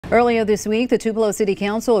Earlier this week, the Tupelo City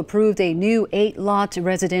Council approved a new 8-lot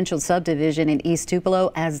residential subdivision in East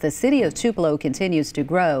Tupelo as the city of Tupelo continues to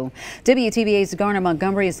grow. WTVA's Garner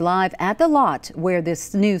Montgomery is live at the lot where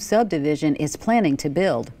this new subdivision is planning to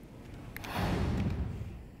build.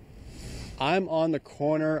 I'm on the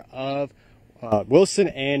corner of Wilson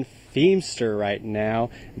and Feimster right now.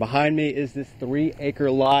 Behind me is this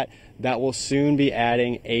 3-acre lot that will soon be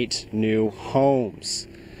adding 8 new homes.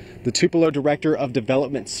 The Tupelo Director of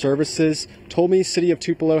Development Services told me the city of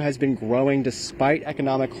Tupelo has been growing despite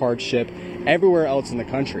economic hardship everywhere else in the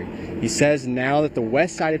country. He says now that the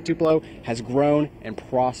west side of Tupelo has grown and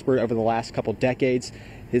prospered over the last couple decades,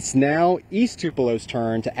 it's now East Tupelo's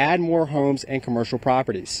turn to add more homes and commercial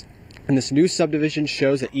properties. And this new subdivision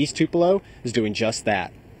shows that East Tupelo is doing just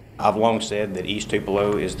that. I've long said that East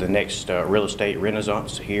Tupelo is the next real estate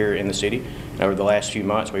renaissance here in the city. And over the last few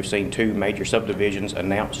months, we've seen 2 major subdivisions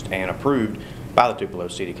announced and approved by the Tupelo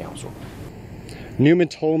City Council. Newman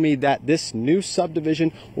told me that this new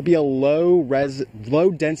subdivision will be a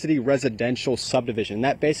low-density residential subdivision.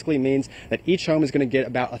 That basically means that each home is going to get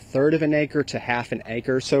about 1/3 of an acre to 1/2 an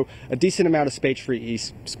acre, so a decent amount of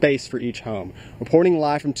space for each home. Reporting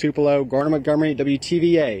live from Tupelo, Garner Montgomery,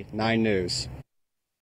 WTVA 9 News.